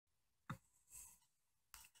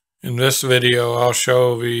In this video, I'll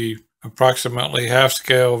show the approximately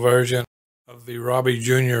half-scale version of the Robie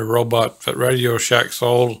Junior robot that Radio Shack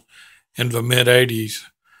sold in the mid-80s.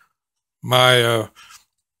 My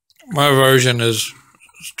version is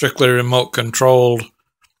strictly remote controlled,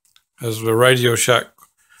 as the Radio Shack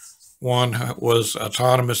one was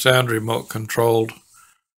autonomous and remote controlled.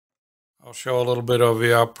 I'll show a little bit of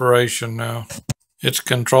the operation now. It's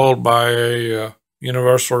controlled by a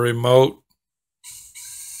universal remote.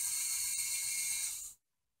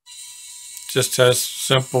 Just has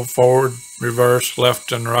simple forward, reverse,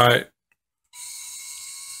 left, and right.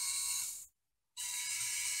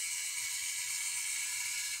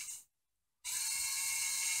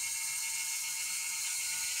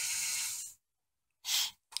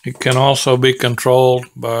 It can also be controlled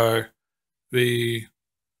by the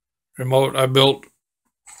remote I built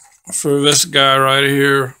for this guy right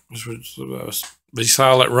here, which was the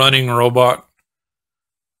silent running robot.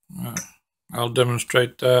 I'll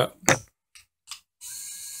demonstrate that.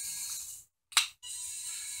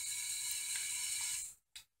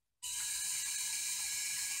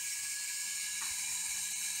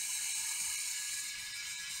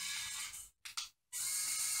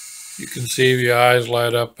 You can see the eyes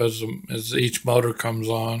light up as each motor comes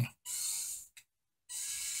on.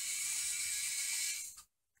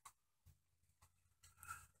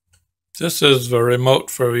 This is the remote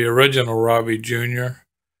for the original Robie Junior.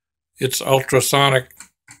 It's ultrasonic.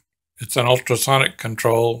 It's an ultrasonic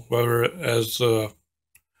control, whereas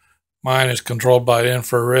mine is controlled by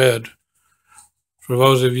infrared. For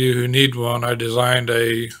those of you who need one, I designed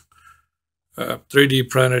a 3D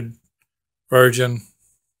printed version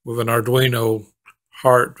with an Arduino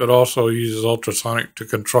heart that also uses ultrasonic to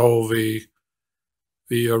control the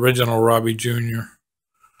original Robie Junior.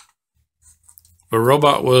 The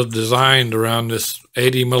robot was designed around this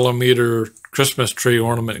 80mm Christmas tree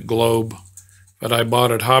ornament globe that I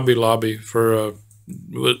bought at Hobby Lobby for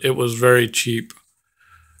it was very cheap.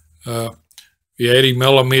 The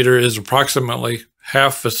 80mm is approximately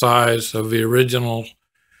half the size of the original,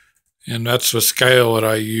 and that's the scale that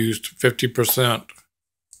I used, 50%.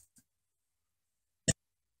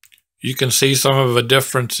 You can see some of the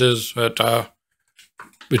differences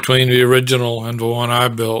between the original and the one I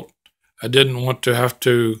built. I didn't want to have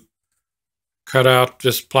to cut out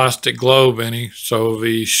this plastic globe any, so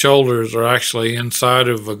the shoulders are actually inside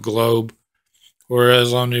of the globe,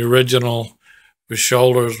 whereas on the original, the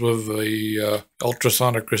shoulders with the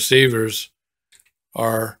ultrasonic receivers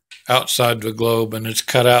are outside the globe, and it's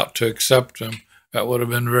cut out to accept them. That would have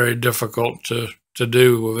been very difficult to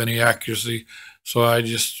do with any accuracy, so I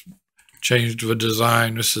just changed the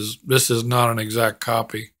design. This is not an exact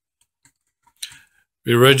copy.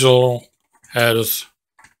 The original has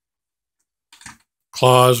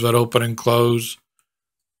claws that open and close.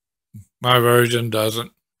 My version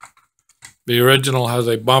doesn't. The original has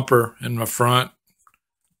a bumper in the front,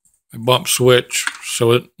 a bump switch,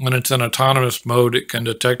 so when it's in autonomous mode, it can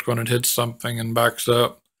detect when it hits something and backs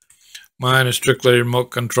up. Mine is strictly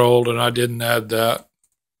remote controlled, and I didn't add that.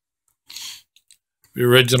 The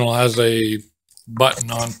original has a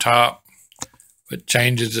button on top that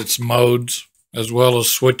changes its modes, as well as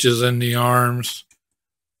switches in the arms.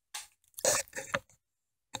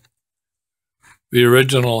 The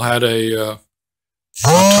original had a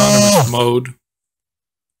autonomous mode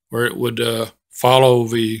where it would follow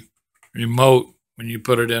the remote when you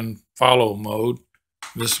put it in follow mode.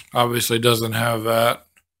 This obviously doesn't have that.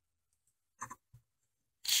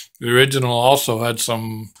 The original also had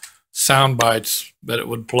some sound bites that it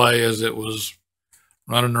would play as it was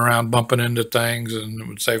running around bumping into things, and it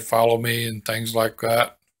would say follow me and things like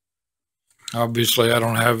that. Obviously I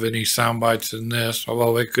don't have any sound bites in this,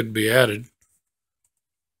 although they could be added.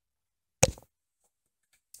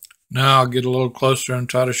 Now I'll get a little closer and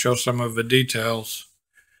try to show some of the details.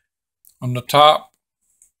 On the top,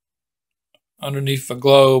 underneath the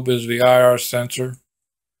globe, is the IR sensor.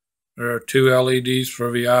 There are two LEDs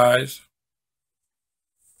for the eyes.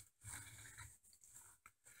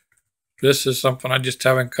 This is something I just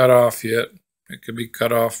haven't cut off yet. It could be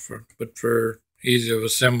cut off, but for ease of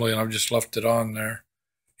assembly, and I've just left it on there.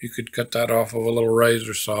 You could cut that off with a little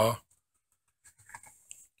razor saw.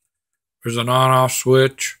 There's an on-off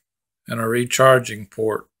switch and a recharging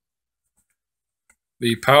port.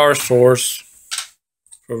 The power source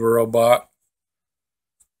for the robot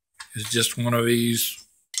is just one of these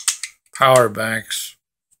power banks.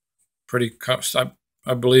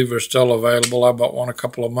 I believe they're still available. I bought one a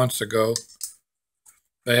couple of months ago.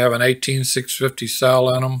 They have an 18650 cell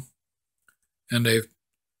in them and a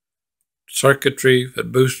circuitry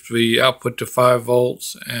that boosts the output to 5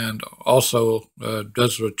 volts and also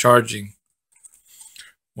does the charging.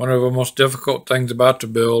 One of the most difficult things about the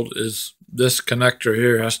build is this connector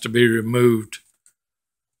here has to be removed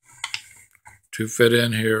to fit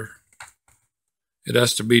in here. It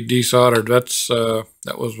has to be desoldered.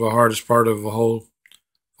 That was the hardest part of the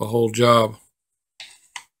whole job.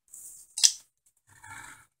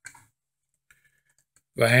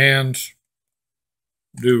 The hands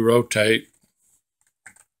do rotate.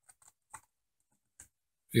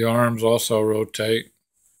 The arms also rotate.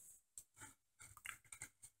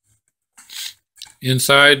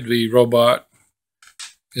 Inside the robot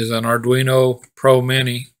is an Arduino Pro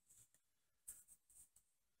Mini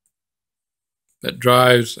that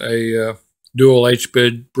drives a dual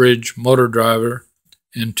H-bridge motor driver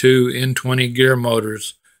and 2 N20 gear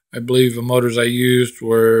motors. I believe the motors I used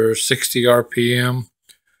were 60 RPM,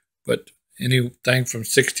 but anything from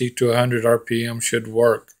 60 to 100 RPM should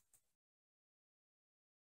work.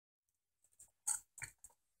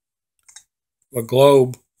 The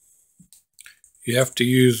globe, you have to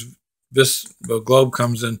use this. The globe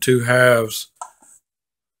comes in 2 halves.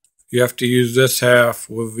 You have to use this half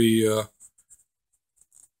with the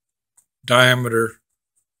diameter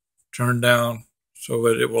turned down so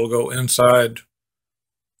that it will go inside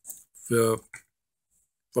the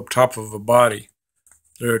top of the body.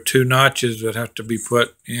 There are 2 notches that have to be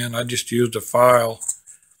put in. I just used a file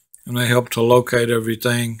and they help to locate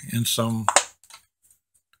everything in some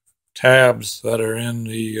tabs that are in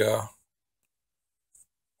the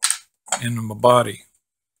body.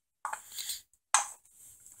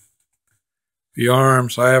 The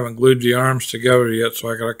arms, I haven't glued the arms together yet, so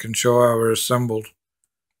I can show how they're assembled.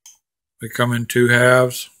 They come in 2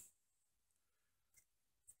 halves.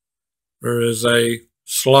 There is a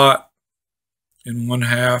slot in 1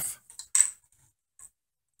 half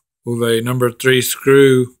with a number 3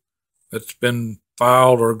 screw that's been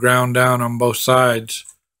filed or ground down on both sides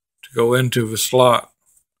to go into the slot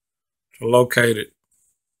to locate it.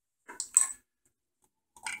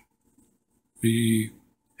 The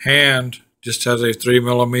hand just has a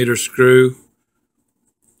 3mm screw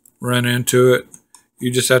run into it.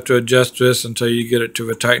 You just have to adjust this until you get it to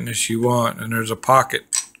the tightness you want, and there's a pocket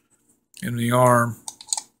in the arm.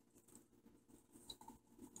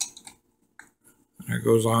 And it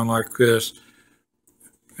goes on like this.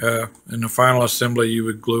 In the final assembly you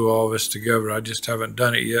would glue all this together. I just haven't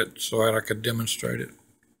done it yet so that I could demonstrate it.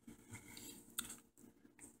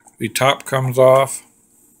 The top comes off.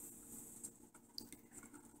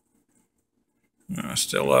 I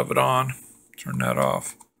still have it on. Turn that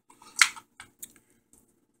off.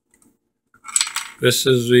 This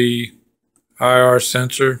is the IR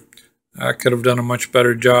sensor. I could have done a much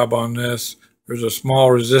better job on this. There's a small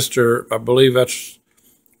resistor. I believe that's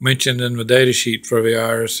mentioned in the data sheet for the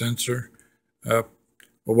IR sensor. The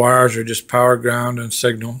wires are just power, ground, and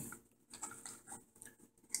signal.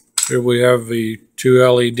 Here we have the 2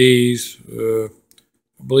 LEDs.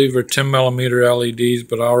 I believe they're 10mm LEDs,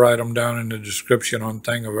 but I'll write them down in the description on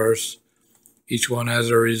Thingiverse. Each one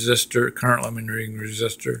has a resistor, current limiting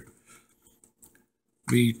resistor.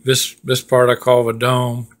 This part I call the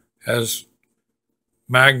dome has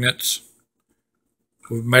magnets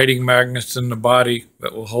with mating magnets in the body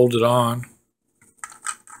that will hold it on.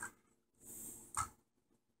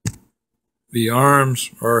 The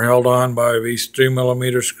arms are held on by these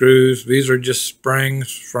 3mm screws. These are just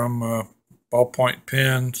springs from ballpoint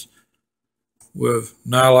pens with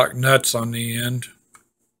nylock nuts on the end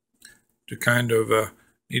to kind of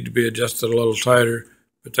need to be adjusted a little tighter,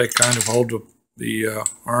 but they kind of hold the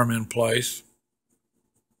arm in place.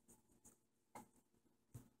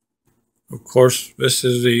 Of course, this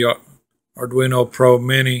is the Arduino Pro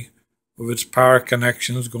Mini with its power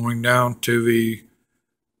connections going down to the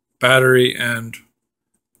battery and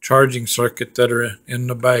charging circuit that are in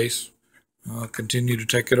the base. I'll continue to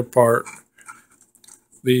take it apart.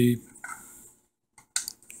 The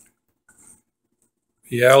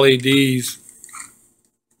LEDs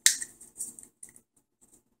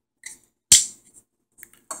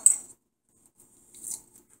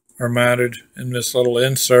are mounted in this little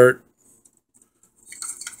insert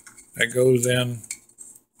that goes in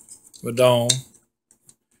the dome.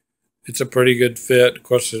 It's a pretty good fit. Of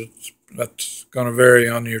course, that's going to vary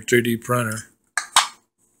on your 3D printer.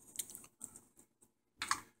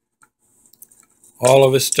 All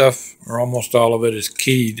of this stuff, or almost all of it, is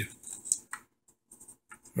keyed.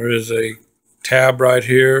 There is a tab right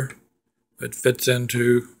here that fits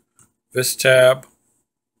into this tab.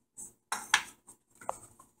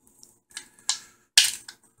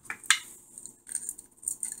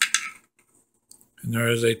 And there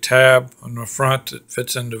is a tab on the front that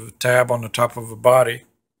fits into the tab on the top of the body.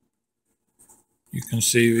 You can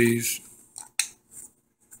see these.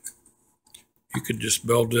 You could just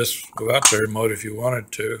build this without the remote if you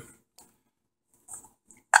wanted to.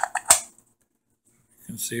 You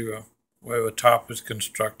can see the way the top is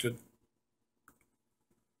constructed.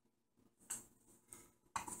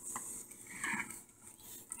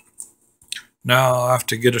 Now I'll have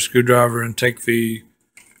to get a screwdriver and take the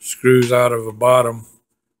screws out of the bottom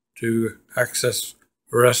to access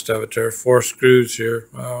the rest of it. There are 4 screws here.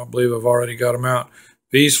 I believe I've already got them out.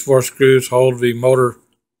 These 4 screws hold the motor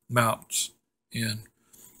mounts in.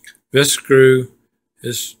 This screw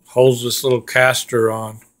holds this little caster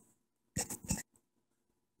on.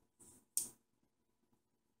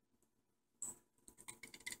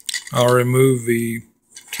 I'll remove the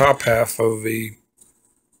top half of the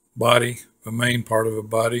body, the main part of the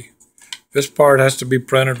body. This part has to be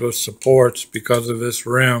printed with supports because of this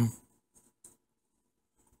rim.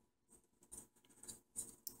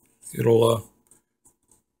 In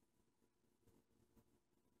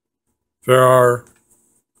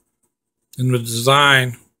the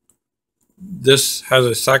design, this has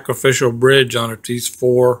a sacrificial bridge on it, these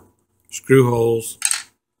 4 screw holes.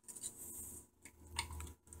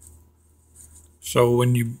 So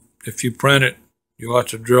if you print it, you'll have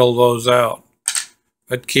to drill those out.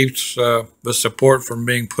 That keeps the support from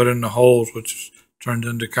being put in the holes, which turns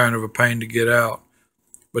into kind of a pain to get out.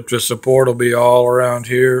 But the support will be all around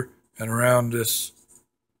here and around this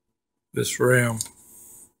rim.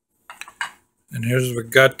 And here's the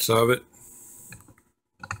guts of it.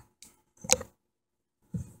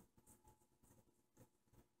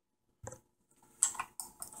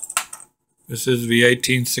 This is the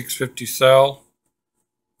 18650 cell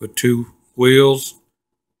with 2 wheels,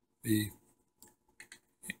 the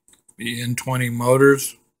N20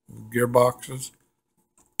 motors, gearboxes,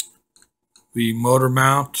 the motor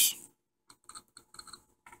mounts.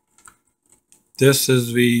 This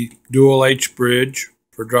is the dual H bridge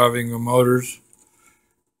for driving the motors.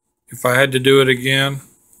 If I had to do it again,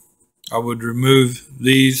 I would remove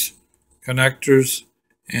these connectors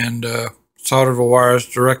and solder the wires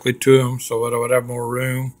directly to them so that I would have more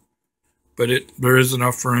room. But there is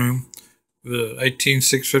enough room. The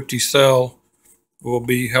 18650 cell will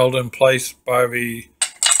be held in place by the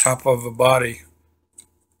top of the body.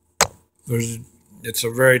 It's a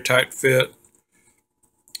very tight fit.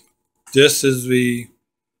 This is the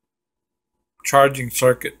charging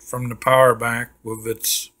circuit from the power bank with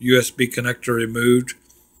its USB connector removed.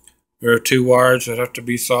 There are 2 wires that have to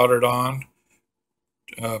be soldered on.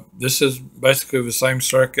 This is basically the same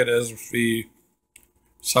circuit as the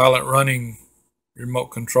silent running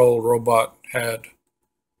remote control robot had.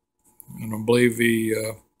 And I believe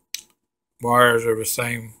the wires are the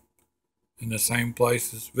same in the same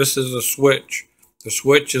places. This is a switch. The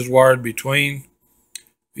switch is wired between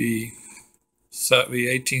the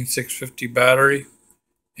 18650 battery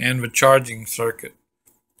and the charging circuit.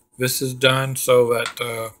 This is done so that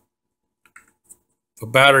the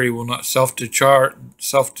battery will not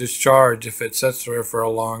self-discharge if it sits there for a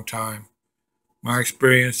long time. My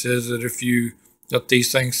experience is that if you let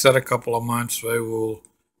these things sit a couple of months, they will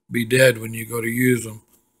be dead when you go to use them.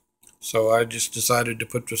 So I just decided to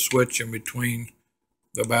put the switch in between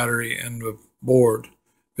the battery and the board.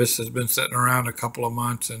 This has been sitting around a couple of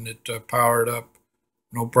months and it powered up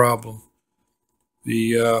no problem.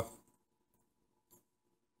 The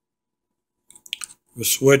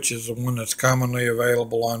switch is the one that's commonly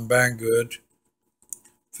available on Banggood.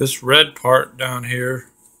 This red part down here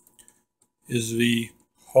is the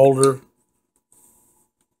holder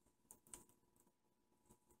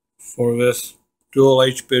for this dual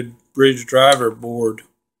H bridge driver board.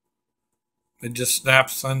 It just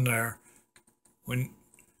snaps in there. When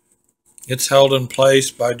it's held in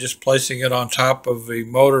place by just placing it on top of the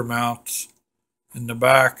motor mounts in the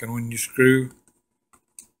back, and when you screw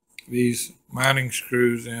these mounting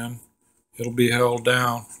screws in, it'll be held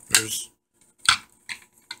down. There's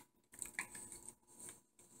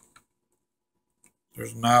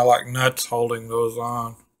now like nuts holding those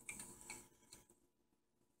on.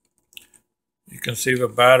 You can see the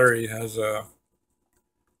battery has a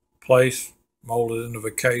place molded into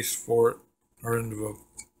the case for it, or into the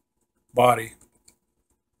body.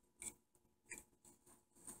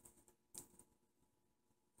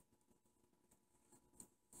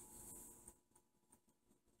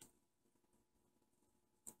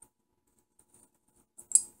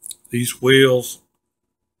 These wheels,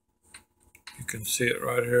 you can see it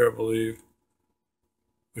right here, I believe.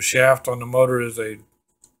 The shaft on the motor is a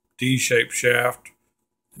D-shaped shaft,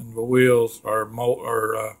 and the wheels are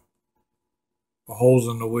the holes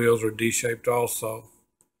in the wheels are D-shaped also.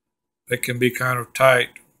 They can be kind of tight.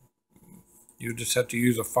 You just have to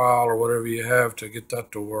use a file or whatever you have to get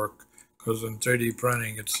that to work, because in 3D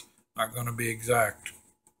printing it's not going to be exact.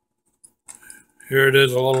 Here it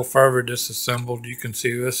is a little further disassembled. You can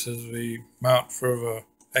see this is the mount for the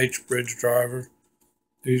H-bridge driver.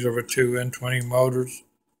 These are the two N20 motors.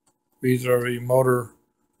 These are the motor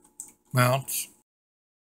mounts.